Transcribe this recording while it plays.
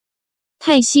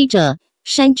太溪者，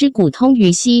山之谷通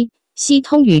于溪，溪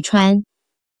通于川。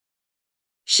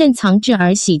肾藏志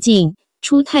而喜静，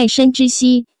出太深之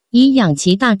溪，以养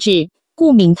其大志，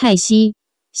故名太谿。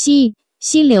溪，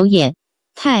溪流也，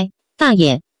太，大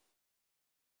也。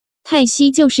太溪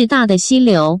就是大的溪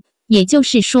流，也就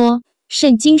是说，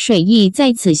肾经水液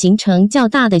在此形成较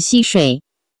大的溪水。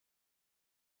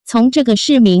从这个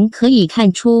释名可以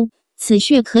看出，此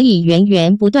穴可以源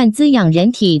源不断滋养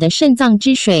人体的肾脏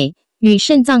之水，与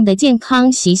肾脏的健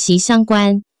康息息相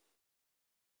关。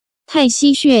太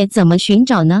溪穴怎么寻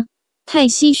找呢？太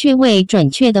溪穴位准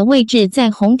确的位置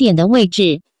在红点的位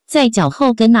置，在脚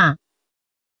后跟那。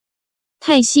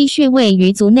太溪穴位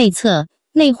于足内侧，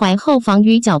内踝后方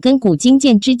与脚跟骨筋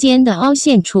腱之间的凹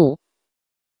陷处。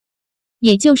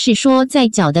也就是说，在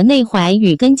脚的内踝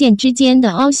与跟腱之间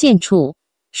的凹陷处，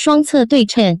双侧对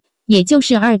称，也就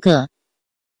是2个。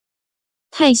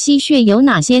太溪穴有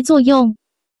哪些作用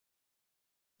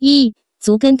？1.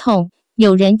 足跟痛，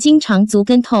有人经常足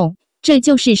跟痛，这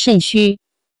就是肾虚。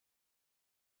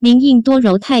您应多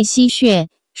揉太溪穴，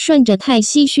顺着太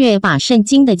溪穴把肾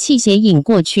经的气血引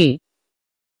过去。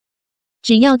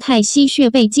只要太溪穴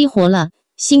被激活了，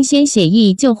新鲜血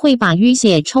液就会把淤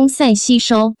血冲散吸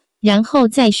收，然后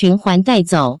再循环带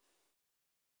走。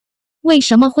为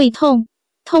什么会痛？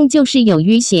痛就是有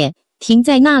淤血停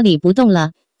在那里不动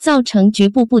了，造成局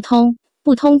部不通，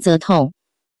不通则痛。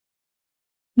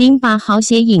您把好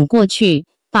血引过去，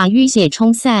把淤血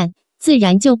冲散，自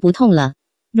然就不痛了。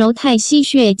揉太溪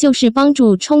穴就是帮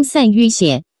助冲散淤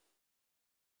血。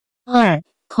2.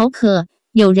 口渴，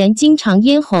有人经常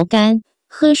咽喉干，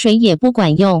喝水也不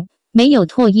管用，没有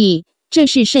唾液，这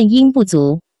是肾阴不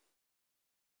足。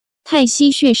太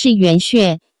溪穴是元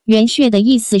穴，元穴的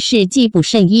意思是既补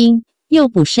肾阴，又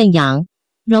补肾阳，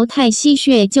揉太溪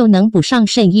穴就能补上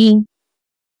肾阴。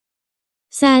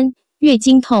3. 月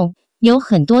经痛，有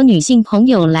很多女性朋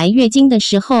友来月经的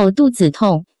时候肚子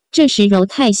痛，这时揉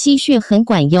太溪穴很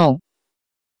管用。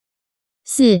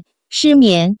4. 失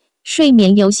眠，睡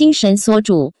眠由心神所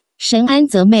主，神安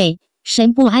则寐，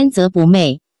神不安则不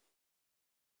寐。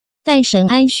但神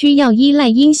安需要依赖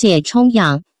阴血充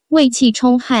养，胃气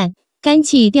充汗，肝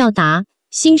气调达，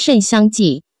心肾相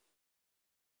济。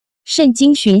肾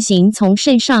经循行从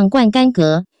肾上贯肝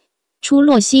膈，出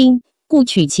络心，故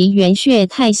取其元穴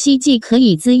太溪，既可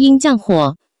以滋阴降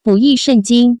火，补益肾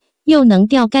经，又能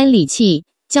调肝理气，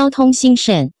交通心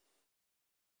肾。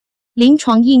临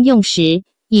床应用时，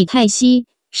以太溪、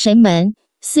神门、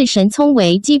四神聪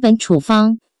为基本处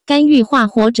方。肝郁化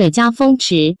火者加风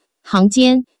池、行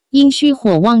间，阴虚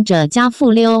火旺者加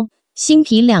复溜，心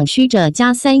脾两虚者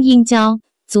加3阴交、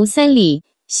足3里，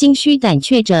心虚胆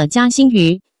怯者加心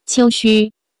俞、丘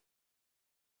虚。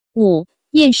5.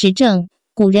 厌食症，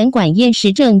古人管厌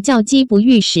食症叫饥不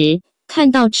欲食，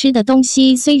看到吃的东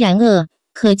西虽然饿，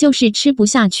可就是吃不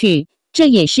下去，这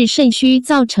也是肾虚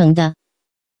造成的。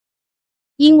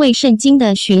因为肾经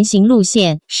的循行路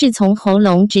线是从喉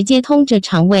咙直接通着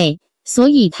肠胃，所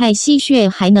以太溪穴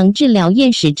还能治疗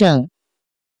厌食症。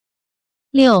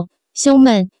6. 胸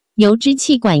闷，由支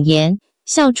气管炎、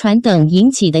哮喘等引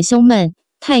起的胸闷，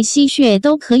太溪穴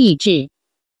都可以治。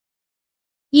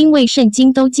因为肾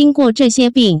经都经过这些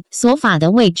病所法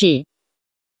的位置。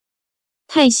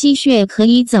太溪穴可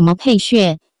以怎么配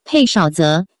穴？配少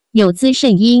则有滋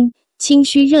肾阴、清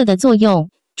虚热的作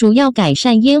用，主要改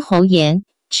善咽喉炎、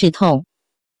齿痛。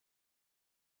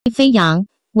飞扬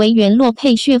为原络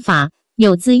配穴法，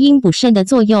有滋阴补肾的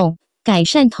作用，改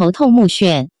善头痛目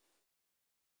眩。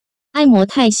按摩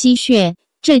太溪穴，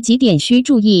这几点需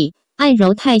注意。按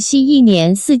揉太溪1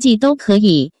年4季都可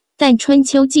以，但春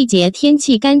秋季节天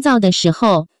气干燥的时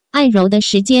候，按揉的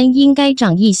时间应该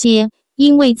长一些，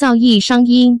因为燥易伤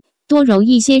阴，多揉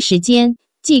一些时间，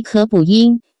既可补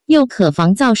阴，又可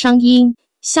防燥伤阴。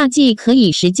夏季可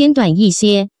以时间短一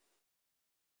些。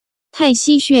太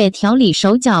溪穴调理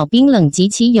手脚冰冷极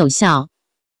其有效。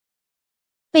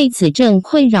被此症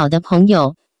困扰的朋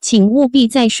友，请务必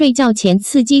在睡觉前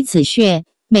刺激此穴，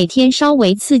每天稍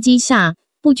微刺激下，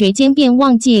不觉间便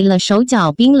忘记了手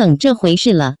脚冰冷这回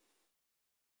事了。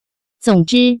总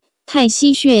之，太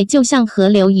溪穴就像河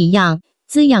流一样，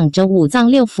滋养着5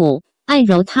脏6腑，按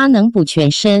揉它能补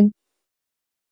全身。